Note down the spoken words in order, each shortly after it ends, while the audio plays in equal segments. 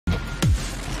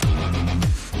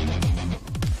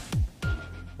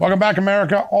Welcome back,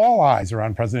 America. All eyes are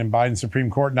on President Biden's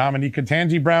Supreme Court nominee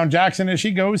Ketanji Brown Jackson as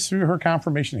she goes through her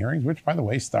confirmation hearings, which, by the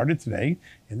way, started today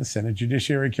in the Senate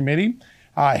Judiciary Committee.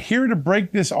 Here to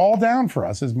break this all down for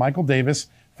us is Michael Davis,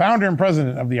 founder and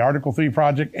president of the Article 3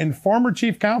 Project and former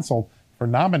chief counsel for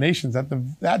nominations at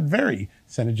that very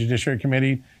Senate Judiciary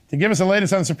Committee. To give us the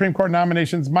latest on Supreme Court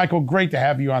nominations, Michael, great to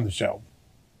have you on the show.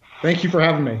 Thank you for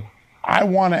having me. I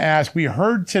want to ask, we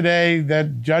heard today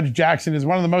that Judge Jackson is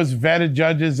one of the most vetted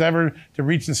judges ever to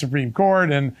reach the Supreme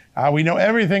Court, and we know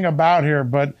everything about her,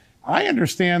 but I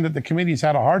understand that the committee's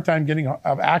had a hard time getting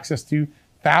access to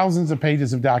thousands of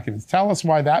pages of documents. Tell us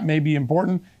why that may be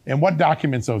important and what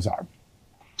documents those are.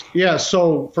 Yeah,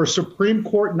 so for Supreme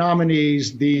Court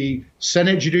nominees, the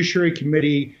Senate Judiciary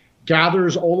Committee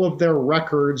gathers all of their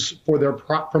records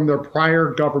from their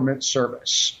prior government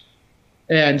service.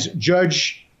 And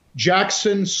Judge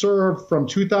Jackson served from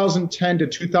 2010 to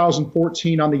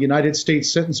 2014 on the United States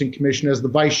Sentencing Commission as the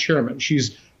vice chairman.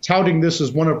 She's touting this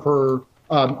as one of her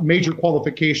major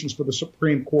qualifications for the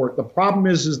Supreme Court. The problem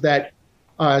is that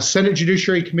Senate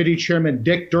Judiciary Committee Chairman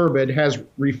Dick Durbin has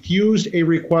refused a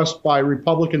request by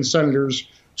Republican senators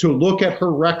to look at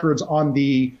her records on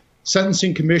the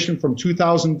Sentencing Commission from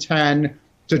 2010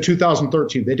 to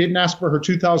 2013. They didn't ask for her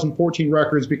 2014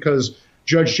 records because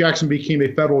Judge Jackson became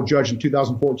a federal judge in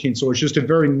 2014. So it's just a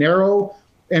very narrow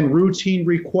and routine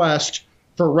request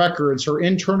for records, her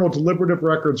internal deliberative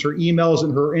records, her emails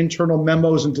and her internal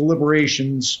memos and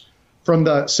deliberations from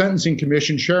the Sentencing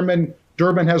Commission. Chairman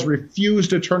Durbin has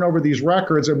refused to turn over these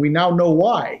records, and we now know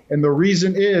why. And the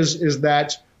reason is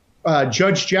that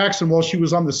Judge Jackson, while she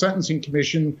was on the Sentencing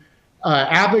Commission,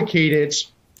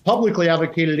 publicly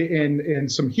advocated in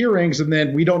some hearings, and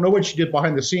then we don't know what she did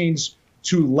behind the scenes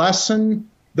to lessen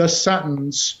the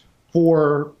sentence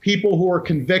for people who are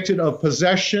convicted of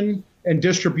possession and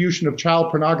distribution of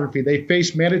child pornography. They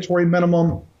face mandatory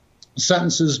minimum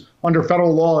sentences under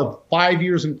federal law of 5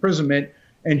 years imprisonment.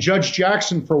 And Judge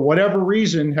Jackson, for whatever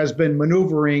reason, has been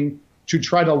maneuvering to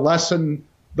try to lessen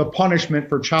the punishment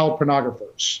for child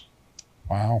pornographers.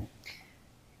 Wow.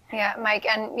 Yeah, Mike,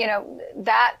 and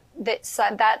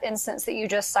that instance that you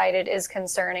just cited is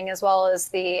concerning, as well as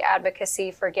the advocacy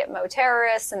for Gitmo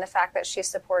terrorists and the fact that she's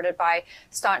supported by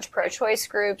staunch pro-choice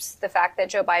groups, the fact that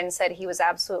Joe Biden said he was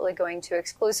absolutely going to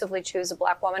exclusively choose a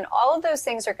black woman. All of those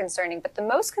things are concerning. But the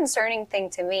most concerning thing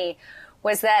to me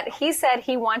was that he said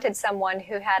he wanted someone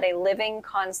who had a living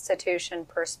Constitution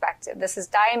perspective. This is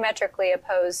diametrically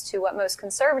opposed to what most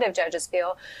conservative judges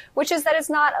feel, which is that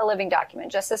it's not a living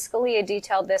document. Justice Scalia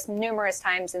detailed this numerous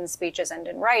times in speeches and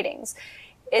in writings.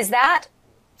 Is that,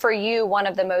 for you, one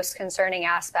of the most concerning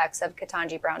aspects of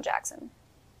Ketanji Brown Jackson?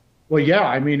 Well, yeah.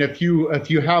 I mean, if you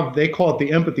have, they call it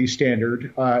the empathy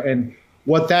standard, and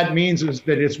what that means is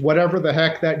that it's whatever the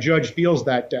heck that judge feels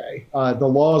that day. The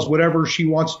law is whatever she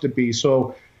wants it to be.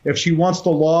 So if she wants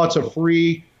the law to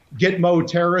free Gitmo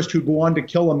terrorists who go on to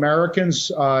kill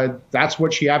Americans, that's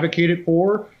what she advocated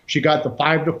for. She got the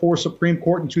 5-4 Supreme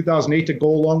Court in 2008 to go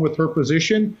along with her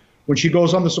position. When she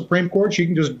goes on the Supreme Court, she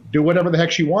can just do whatever the heck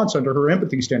she wants under her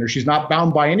empathy standard. She's not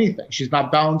bound by anything. She's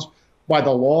not bound by the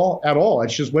law at all.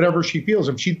 It's just whatever she feels.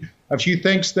 If she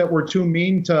thinks that we're too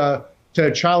mean to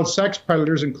child sex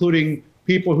predators, including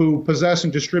people who possess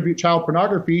and distribute child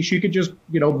pornography, she could just,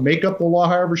 make up the law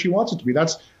however she wants it to be.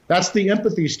 That's the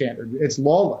empathy standard. It's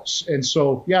lawless. And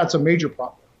so, yeah, it's a major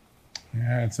problem.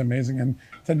 Yeah, it's amazing. And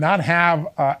to not have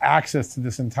access to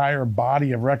this entire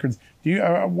body of records,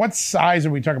 what size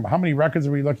are we talking about? How many records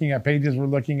are we looking at, pages we're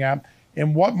looking at,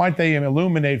 and what might they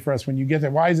illuminate for us when you get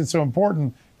there? Why is it so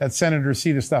important that senators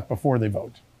see the stuff before they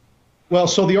vote? Well,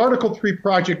 so the Article 3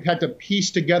 Project had to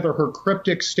piece together her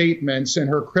cryptic statements and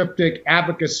her cryptic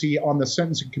advocacy on the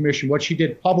Sentencing Commission, what she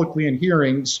did publicly in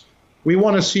hearings. We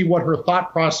want to see what her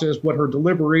thought process, what her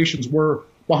deliberations were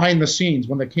behind the scenes,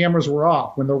 when the cameras were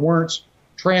off, when there weren't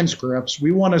transcripts.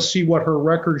 We want to see what her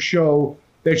records show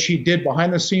that she did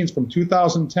behind the scenes from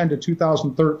 2010 to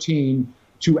 2013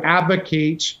 to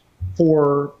advocate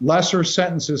for lesser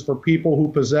sentences for people who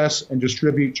possess and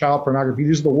distribute child pornography.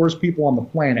 These are the worst people on the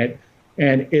planet.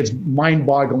 And it's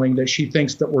mind-boggling that she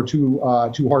thinks that we're too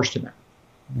harsh to them.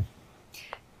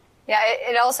 Yeah,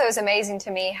 it also is amazing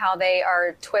to me how they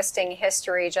are twisting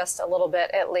history just a little bit,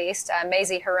 at least.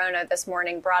 Mazie Hirono this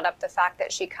morning brought up the fact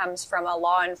that she comes from a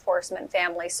law enforcement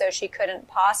family, so she couldn't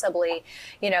possibly,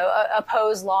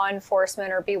 oppose law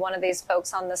enforcement or be one of these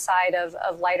folks on the side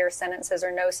of lighter sentences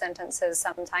or no sentences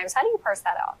sometimes. How do you parse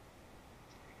that out?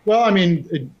 Well, I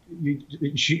mean,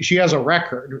 she has a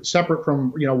record separate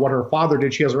from, what her father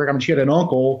did. She has a record. I mean, she had an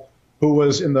uncle who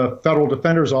was in the federal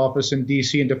defender's office in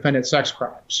D.C. and defended sex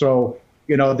crimes. So,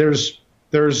 there's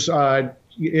There's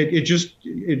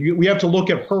we have to look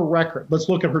at her record. Let's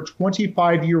look at her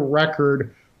 25-year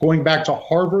record going back to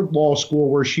Harvard Law School,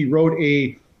 where she wrote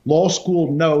a law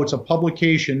school notes, a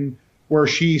publication where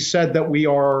she said that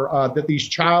that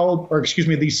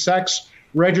these sex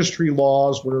registry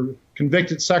laws where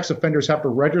convicted sex offenders have to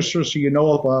register, so you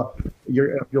know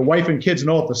if your wife and kids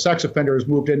know if the sex offender has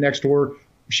moved in next door.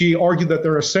 She argued that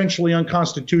they're essentially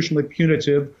unconstitutionally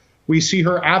punitive. We see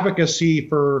her advocacy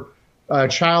for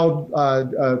child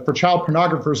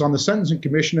pornographers on the Sentencing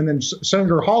Commission, and then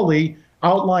Senator Hawley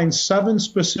outlined 7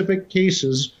 specific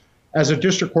cases as a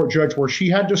district court judge where she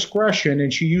had discretion,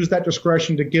 and she used that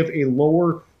discretion to give a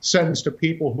lower sentence to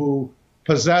people who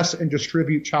possess and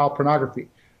distribute child pornography.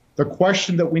 The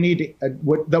question that we need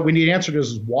answered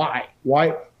is why?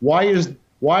 Why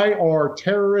are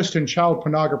terrorists and child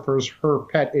pornographers her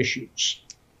pet issues?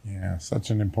 Yeah, such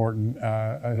an important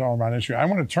all-around issue. I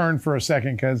want to turn for a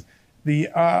second because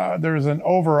there's an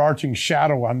overarching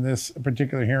shadow on this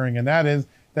particular hearing, and that is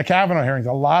the Kavanaugh hearings.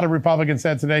 A lot of Republicans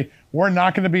said today, we're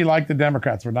not going to be like the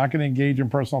Democrats. We're not going to engage in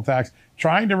personal attacks,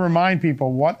 trying to remind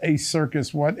people what a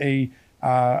circus, what a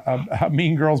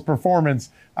Mean Girls performance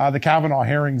the Kavanaugh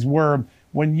hearings were.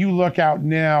 When you look out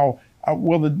now,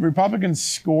 will the Republicans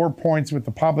score points with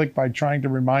the public by trying to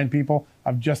remind people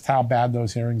of just how bad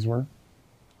those hearings were?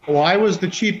 Well, I was the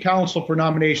chief counsel for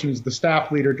nominations, the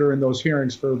staff leader during those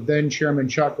hearings for then Chairman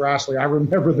Chuck Grassley. I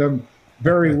remember them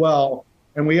very well.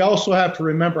 And we also have to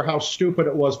remember how stupid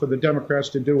it was for the Democrats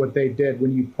to do what they did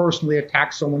when you personally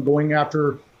attack someone going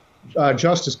after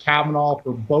Justice Kavanaugh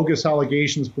for bogus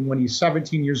allegations from when he's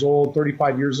 17 years old,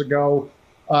 35 years ago.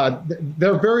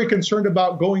 They're very concerned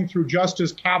about going through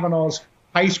Justice Kavanaugh's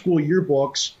high school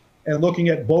yearbooks and looking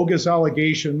at bogus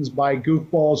allegations by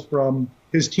goofballs from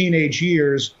his teenage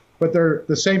years. But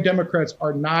the same Democrats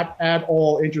are not at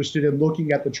all interested in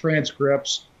looking at the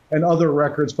transcripts and other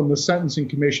records from the Sentencing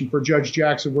Commission for Judge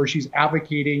Jackson, where she's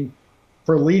advocating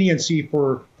for leniency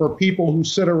for people who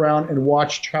sit around and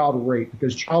watch child rape,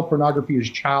 because child pornography is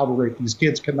child rape. These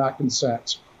kids cannot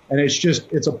consent. And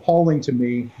it's appalling to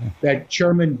me that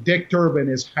Chairman Dick Durbin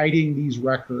is hiding these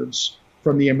records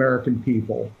from the American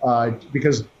people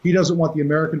because he doesn't want the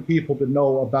American people to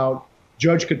know about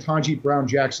Judge Ketanji Brown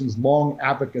Jackson's long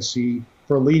advocacy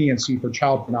for leniency for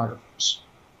child pornographers.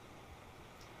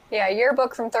 Yeah, your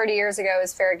book from 30 years ago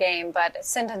is fair game, but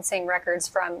sentencing records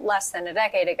from less than a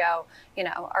decade ago,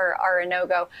 are a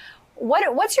no-go.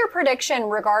 What's your prediction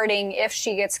regarding if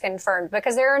she gets confirmed?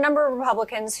 Because there are a number of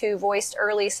Republicans who voiced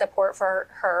early support for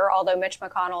her, although Mitch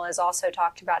McConnell has also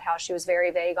talked about how she was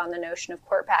very vague on the notion of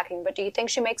court packing. But do you think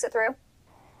she makes it through?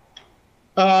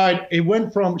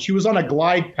 She was on a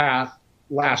glide path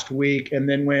last week, and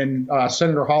then when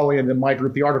Senator Hawley and then my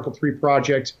group, the Article 3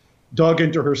 Project, dug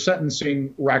into her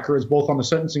sentencing records, both on the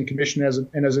Sentencing Commission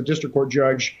and as a district court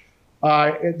judge,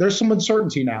 there's some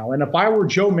uncertainty now. And if I were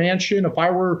Joe Manchin, if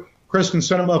I were Kristen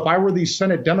Sinema, if I were these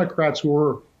Senate Democrats who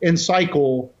were in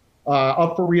cycle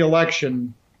up for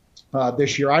re-election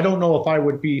this year, I don't know if I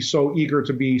would be so eager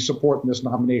to be supporting this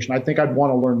nomination. I think I'd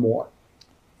want to learn more.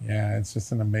 Yeah, it's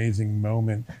just an amazing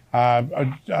moment.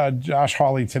 Josh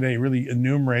Hawley today really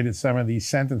enumerated some of these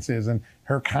sentences and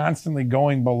her constantly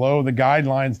going below the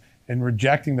guidelines and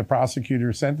rejecting the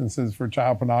prosecutor's sentences for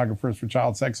child pornographers, for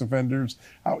child sex offenders.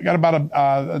 We got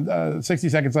about 60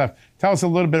 seconds left. Tell us a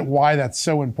little bit why that's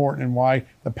so important and why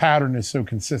the pattern is so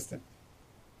consistent.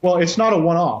 Well, it's not a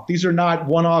one-off. These are not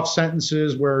one-off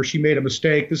sentences where she made a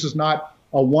mistake. This is not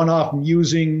a one-off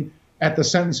musing at the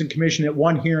Sentencing Commission at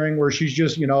one hearing where she's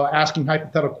just, asking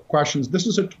hypothetical questions. This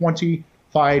is a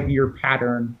 25-year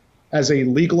pattern as a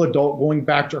legal adult going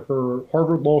back to her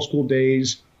Harvard Law School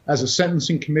days, as a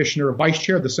sentencing commissioner, a vice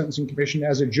chair of the Sentencing Commission,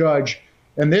 as a judge.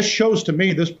 And this proves to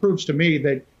me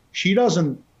that she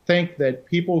doesn't think that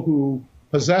people who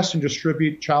possess and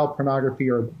distribute child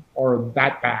pornography are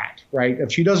that bad, right?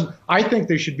 If she doesn't, I think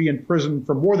they should be in prison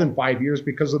for more than 5 years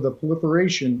because of the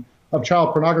proliferation of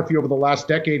child pornography over the last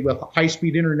decade with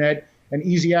high-speed internet and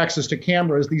easy access to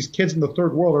cameras. These kids in the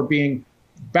third world are being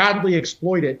badly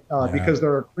exploited because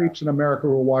there are creeps in America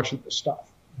who are watching this stuff.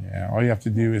 Yeah, all you have to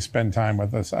do is spend time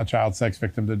with a child sex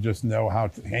victim to just know how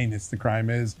heinous the crime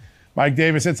is. Mike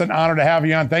Davis, it's an honor to have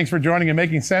you on. Thanks for joining and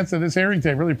making sense of this hearing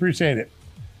today. Really appreciate it.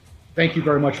 Thank you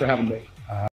very much for having me.